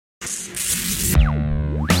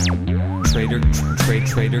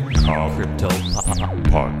Trader Crypto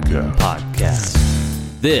Podcast.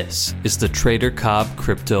 This is the Trader Cobb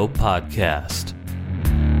Crypto Podcast.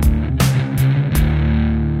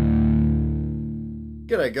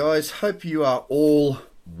 G'day guys, hope you are all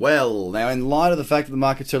well. Now, in light of the fact that the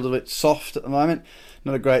markets are a little bit soft at the moment,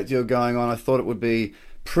 not a great deal going on, I thought it would be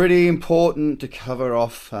pretty important to cover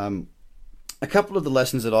off a couple of the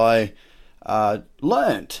lessons that I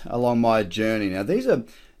learnt along my journey. Now, these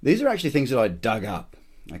are actually things that I dug up.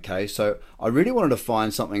 Okay, so I really wanted to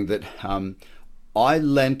find something that I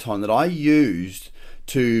lent on, that I used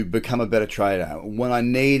to become a better trader when I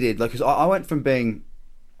needed, because I went from being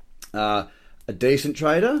a decent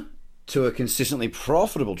trader to a consistently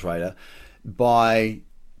profitable trader by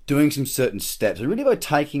doing some certain steps, and really by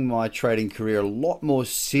taking my trading career a lot more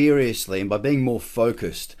seriously and by being more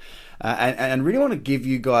focused. And really want to give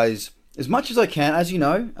you guys as much as I can, as you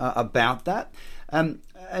know, about that, and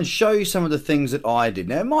show you some of the things that I did.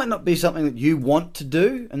 Now, it might not be something that you want to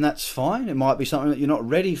do, and that's fine. It might be something that you're not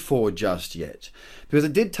ready for just yet, because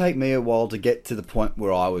it did take me a while to get to the point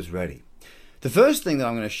where I was ready. The first thing that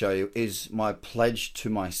I'm going to show you is my pledge to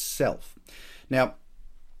myself. Now,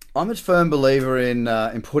 I'm a firm believer in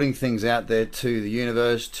putting things out there to the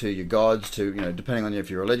universe, to your gods, to, depending on if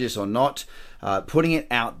you're religious or not, putting it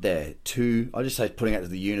out there to, I just say putting it out to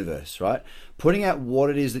the universe, right? Putting out what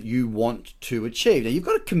it is that you want to achieve. Now, you've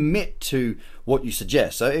got to commit to what you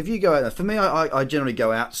suggest. So if you go out, for me, I generally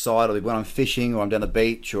go outside, or when I'm fishing, or I'm down the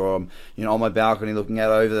beach, or I'm, on my balcony looking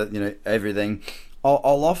out over, everything. I'll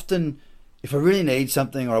often, if I really need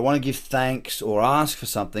something, or I want to give thanks or ask for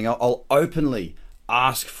something, I'll openly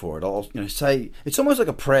ask for it. I'll say, it's almost like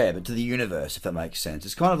a prayer, but to the universe, if that makes sense.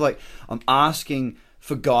 It's kind of like I'm asking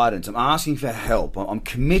for guidance, I'm asking for help, I'm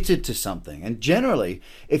committed to something. And generally,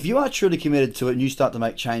 if you are truly committed to it and you start to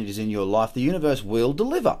make changes in your life, the universe will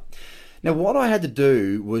deliver. Now, what I had to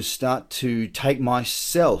do was start to take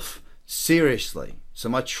myself seriously.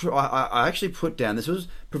 So I actually put down, this was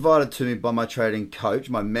provided to me by my trading coach,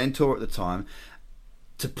 my mentor at the time,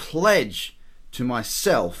 to pledge to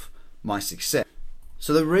myself my success.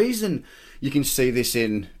 So the reason you can see this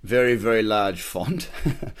in very, very large font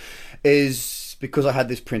is because I had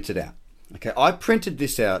this printed out. Okay, I printed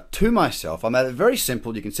this out to myself. I made it very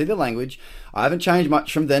simple. You can see the language. I haven't changed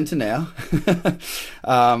much from then to now.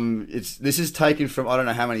 This is taken from I don't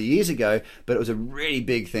know how many years ago, but it was a really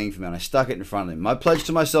big thing for me, and I stuck it in front of him. My pledge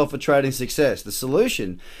to myself for trading success. The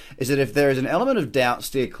solution is that if there is an element of doubt,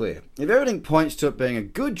 steer clear. If everything points to it being a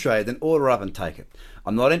good trade, then order up and take it.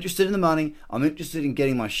 I'm not interested in the money. I'm interested in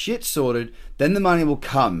getting my shit sorted. Then the money will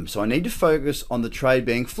come. So I need to focus on the trade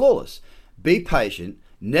being flawless. Be patient.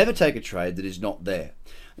 Never take a trade that is not there.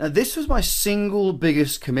 Now, this was my single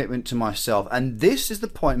biggest commitment to myself, and this is the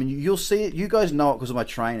point. I mean, you'll see it. You guys know it because of my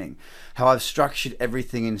training, how I've structured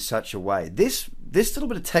everything in such a way. This little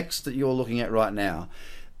bit of text that you're looking at right now,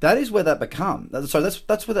 that is where that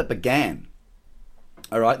that's where that began.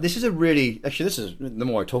 All right. This is the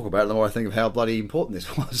more I talk about it, the more I think of how bloody important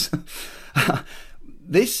this was.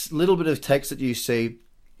 This little bit of text that you see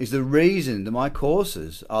is the reason that my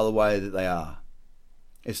courses are the way that they are.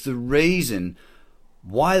 It's the reason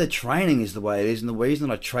why the training is the way it is, and the reason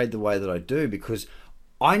that I trade the way that I do, because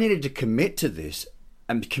I needed to commit to this,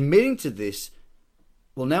 and committing to this,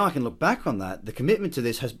 well, now I can look back on that. The commitment to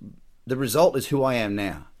this the result is who I am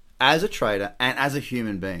now as a trader and as a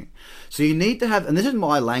human being. So you need to have, and this is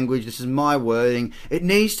my language, this is my wording, it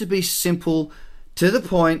needs to be simple, to the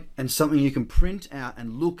point, and something you can print out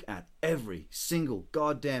and look at every single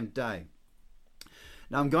goddamn day.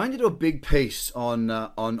 Now, I'm going to do a big piece on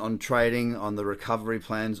trading, on the recovery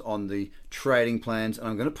plans, on the trading plans, and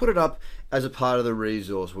I'm going to put it up as a part of the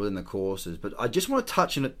resource within the courses. But I just want to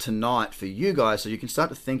touch on it tonight for you guys so you can start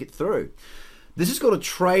to think it through. This is called a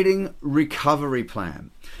trading recovery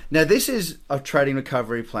plan. Now, this is a trading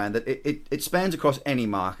recovery plan that it spans across any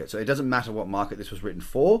market. So it doesn't matter what market this was written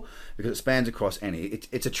for, because it spans across any.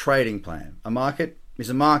 It's a trading plan. A market is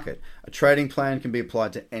a market. A trading plan can be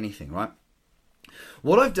applied to anything, right?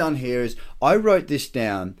 What I've done here is I wrote this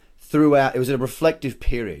down throughout. It was a reflective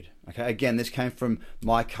period. Okay, again, this came from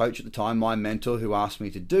my coach at the time, my mentor, who asked me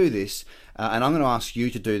to do this, and I'm going to ask you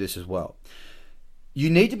to do this as well. You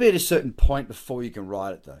need to be at a certain point before you can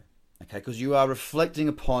write it, though. Okay, because you are reflecting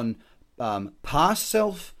upon past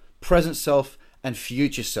self, present self, and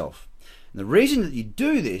future self. And the reason that you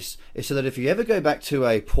do this is so that if you ever go back to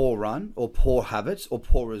a poor run or poor habits or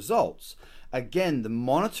poor results, again, the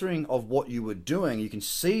monitoring of what you were doing, you can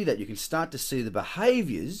see that, you can start to see the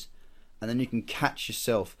behaviors, and then you can catch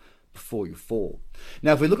yourself before you fall.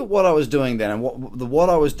 Now, if we look at what I was doing then, and what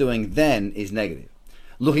I was doing then is negative.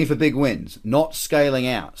 Looking for big wins, not scaling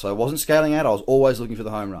out. So I wasn't scaling out, I was always looking for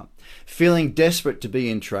the home run. Feeling desperate to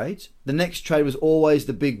be in trades. The next trade was always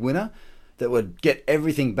the big winner that would get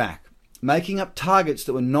everything back. Making up targets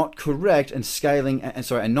that were not correct and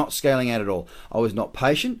not scaling out at all. I was not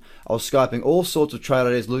patient. I was Skyping all sorts of trade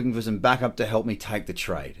ideas, looking for some backup to help me take the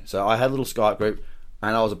trade. So I had a little Skype group,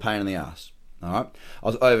 and I was a pain in the ass. All right, I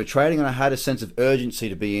was over trading, and I had a sense of urgency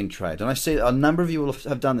to be in trades. And I see a number of you will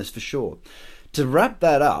have done this for sure. To wrap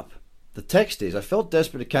that up, the text is: I felt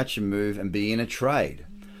desperate to catch a move and be in a trade.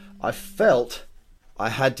 I felt I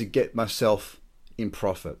had to get myself in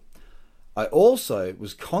profit. I also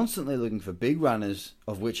was constantly looking for big runners,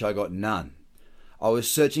 of which I got none. I was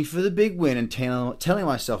searching for the big win and telling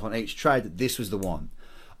myself on each trade that this was the one.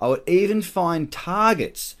 I would even find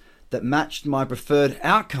targets that matched my preferred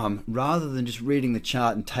outcome rather than just reading the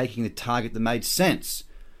chart and taking the target that made sense.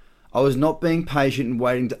 I was not being patient and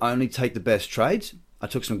waiting to only take the best trades. I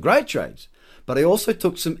took some great trades, but I also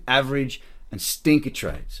took some average and stinker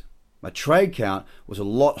trades. My trade count was a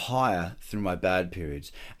lot higher through my bad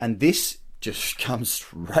periods, and this just comes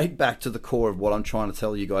straight back to the core of what I'm trying to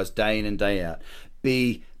tell you guys day in and day out.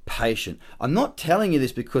 Be patient. I'm not telling you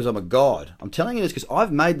this because I'm a god. I'm telling you this because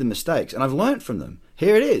I've made the mistakes and I've learned from them.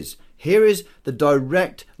 Here it is. Here is the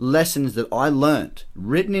direct lessons that I learned,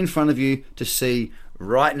 written in front of you to see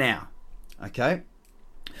right now. Okay?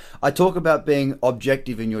 I talk about being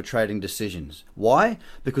objective in your trading decisions. Why?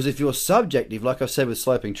 Because if you're subjective, like I said with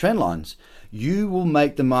sloping trend lines, you will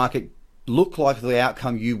make the market look like the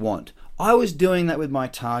outcome you want. I was doing that with my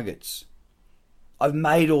targets. I've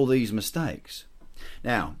made all these mistakes.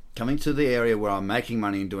 Now, coming to the area where I'm making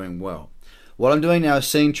money and doing well. What I'm doing now is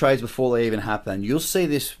seeing trades before they even happen. You'll see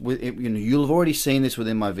this, you'll have already seen this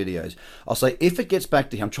within my videos. I'll say, if it gets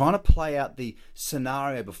back to here, I'm trying to play out the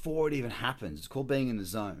scenario before it even happens. It's called being in the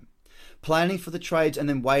zone. Planning for the trades and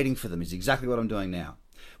then waiting for them is exactly what I'm doing now.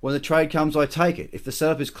 When the trade comes, I take it. If the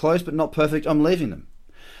setup is close but not perfect, I'm leaving them.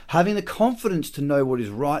 Having the confidence to know what is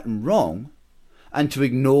right and wrong and to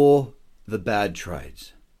ignore the bad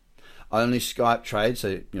trades. I only Skype trades,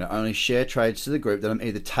 so only share trades to the group that I'm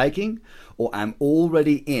either taking or am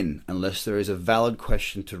already in unless there is a valid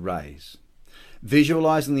question to raise.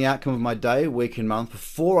 Visualizing the outcome of my day, week and month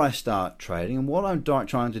before I start trading, and what I'm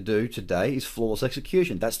trying to do today is flawless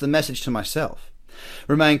execution. That's the message to myself.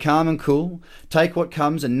 Remain calm and cool, take what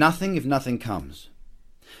comes and nothing if nothing comes.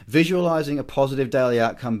 Visualizing a positive daily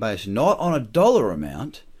outcome based not on a dollar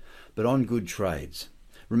amount, but on good trades.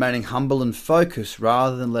 Remaining humble and focused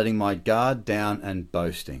rather than letting my guard down and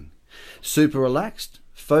boasting. Super relaxed,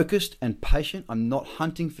 focused and patient. I'm not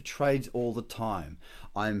hunting for trades all the time.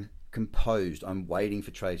 I'm composed. I'm waiting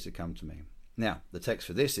for trades to come to me. Now, the text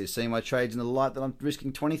for this is seeing my trades in the light that I'm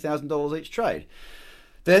risking $20,000 each trade.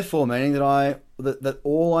 Therefore, meaning that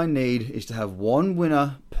all I need is to have one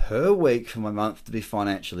winner per week for my month to be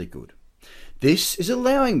financially good. This is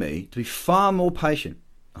allowing me to be far more patient.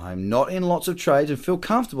 I'm not in lots of trades and feel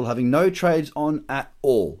comfortable having no trades on at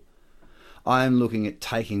all. I am looking at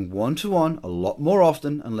taking one-to-one a lot more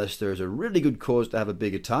often unless there is a really good cause to have a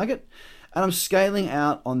bigger target, and I'm scaling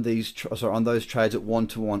out on those trades at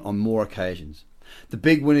one-to-one on more occasions. The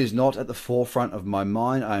big win is not at the forefront of my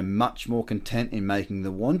mind. I am much more content in making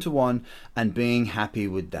the one-to-one and being happy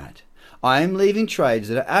with that. I am leaving trades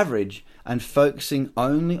that are average and focusing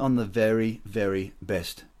only on the very, very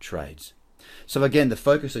best trades. So again, the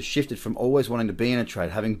focus has shifted from always wanting to be in a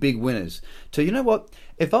trade, having big winners, to, you know what,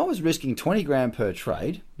 if I was risking 20 grand per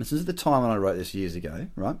trade, this is the time when I wrote this years ago,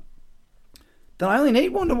 right, then I only need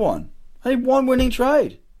one-to-one. I need one winning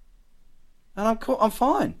trade. And I'm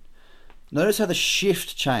fine. Notice how the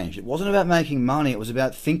shift changed. It wasn't about making money. It was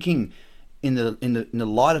about thinking in the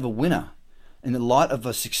light of a winner, in the light of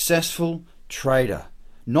a successful trader.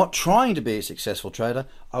 Not trying to be a successful trader.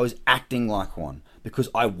 I was acting like one because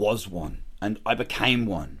I was one and I became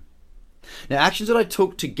one. Now, actions that I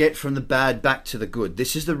took to get from the bad back to the good.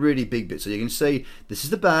 This is the really big bit. So you can see this is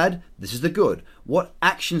the bad, this is the good. What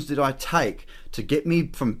actions did I take to get me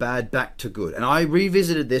from bad back to good? And I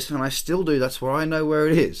revisited this and I still do. That's where I know where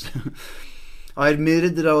it is. I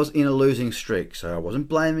admitted that I was in a losing streak, so I wasn't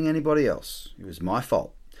blaming anybody else. It was my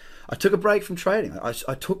fault. I took a break from trading. I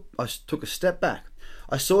took a step back.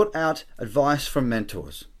 I sought out advice from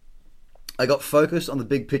mentors. I got focused on the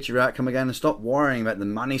big picture outcome again and stopped worrying about the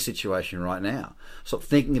money situation right now. Stopped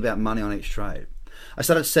thinking about money on each trade. I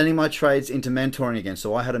started sending my trades into mentoring again.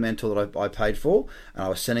 So I had a mentor that I paid for, and I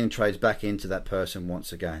was sending trades back into that person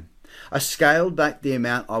once again. I scaled back the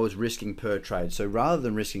amount I was risking per trade. So rather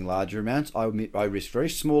than risking larger amounts, I risked very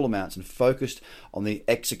small amounts and focused on the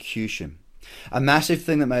execution. A massive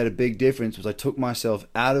thing that made a big difference was I took myself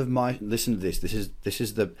out of my, listen to this,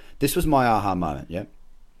 this was my aha moment, yeah?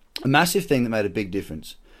 A massive thing that made a big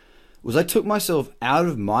difference was I took myself out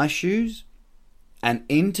of my shoes and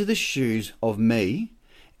into the shoes of me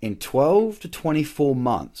in 12 to 24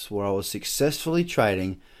 months where I was successfully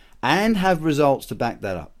trading and have results to back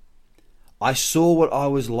that up. I saw what I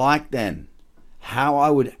was like then, how I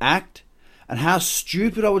would act, and how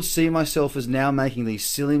stupid I would see myself as now making these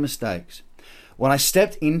silly mistakes. When I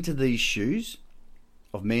stepped into these shoes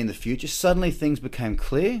of me in the future, suddenly things became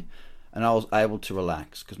clear and I was able to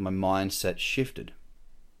relax because my mindset shifted.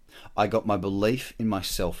 I got my belief in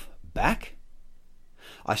myself back.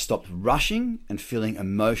 I stopped rushing and feeling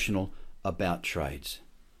emotional about trades.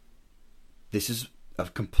 This is a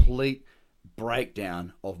complete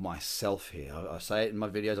breakdown of myself here. I say it in my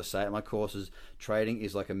videos, I say it in my courses. Trading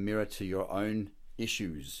is like a mirror to your own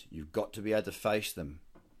issues. You've got to be able to face them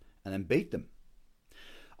and then beat them.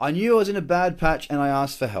 I knew I was in a bad patch and I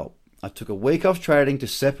asked for help. I took a week off trading to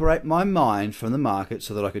separate my mind from the market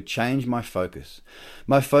so that I could change my focus.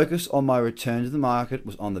 My focus on my return to the market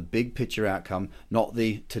was on the big picture outcome, not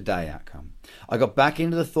the today outcome. I got back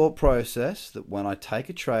into the thought process that when I take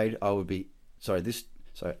a trade, would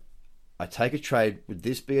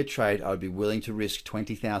this be a trade I would be willing to risk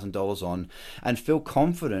 $20,000 on and feel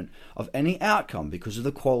confident of any outcome because of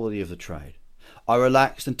the quality of the trade. I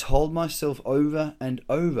relaxed and told myself over and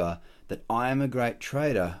over that I am a great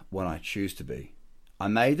trader when I choose to be. I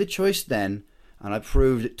made the choice then and I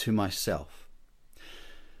proved it to myself.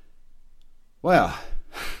 Well,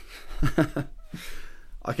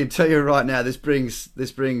 I can tell you right now, this brings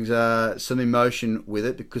some emotion with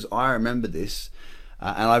it because I remember this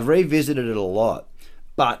and I've revisited it a lot,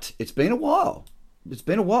 but it's been a while.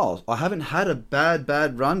 I haven't had a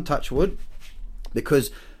bad run, touch wood,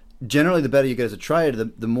 because generally the better you get as a trader,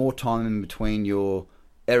 the more time in between your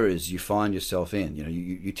errors you find yourself in.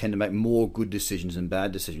 You tend to make more good decisions than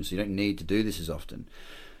bad decisions, so you don't need to do this as often.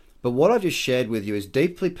 But what I've just shared with you is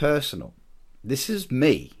deeply personal. This is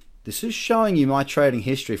me. This is showing you my trading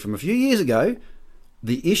history from a few years ago,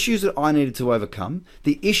 the issues that I needed to overcome,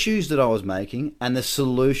 the issues that I was making, and the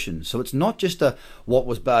solutions. So it's not just a what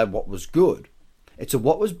was bad, what was good. It's a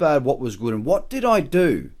what was bad, what was good, and what did I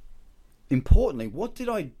do? Importantly, what did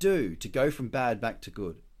I do to go from bad back to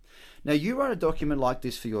good? Now, you write a document like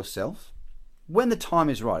this for yourself when the time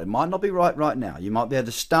is right. It might not be right now. You might be able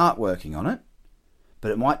to start working on it, but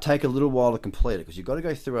it might take a little while to complete it because you've got to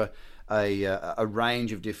go through a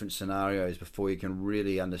range of different scenarios before you can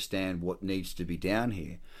really understand what needs to be down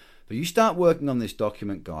here. But you start working on this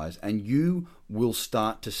document, guys, and you will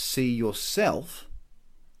start to see yourself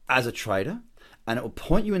as a trader, and it will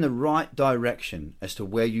point you in the right direction as to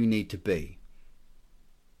where you need to be.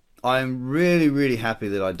 I'm really, really happy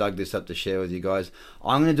that I dug this up to share with you guys.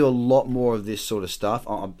 I'm going to do a lot more of this sort of stuff.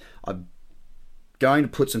 I'm going to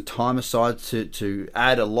put some time aside to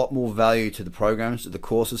add a lot more value to the programs, to the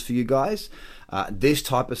courses for you guys. This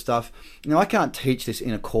type of stuff, I can't teach this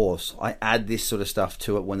in a course. I add this sort of stuff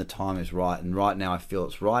to it when the time is right, and right now I feel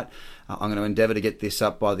it's right. I'm going to endeavor to get this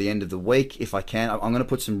up by the end of the week if I can. I'm going to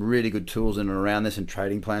put some really good tools in and around this and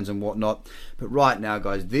trading plans and whatnot. But right now,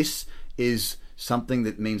 guys, this is something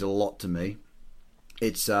that means a lot to me.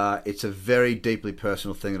 It's a very deeply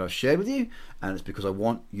personal thing that I've shared with you, and it's because I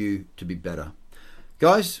want you to be better.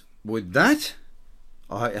 Guys, with that,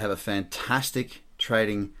 I hope you have a fantastic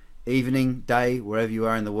trading evening, day, wherever you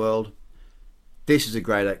are in the world. This is a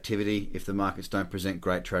great activity if the markets don't present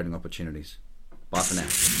great trading opportunities. Bye for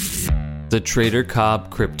now. The Trader Cobb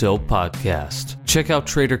Crypto Podcast. Check out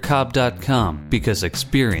TraderCobb.com because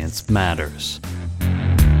experience matters.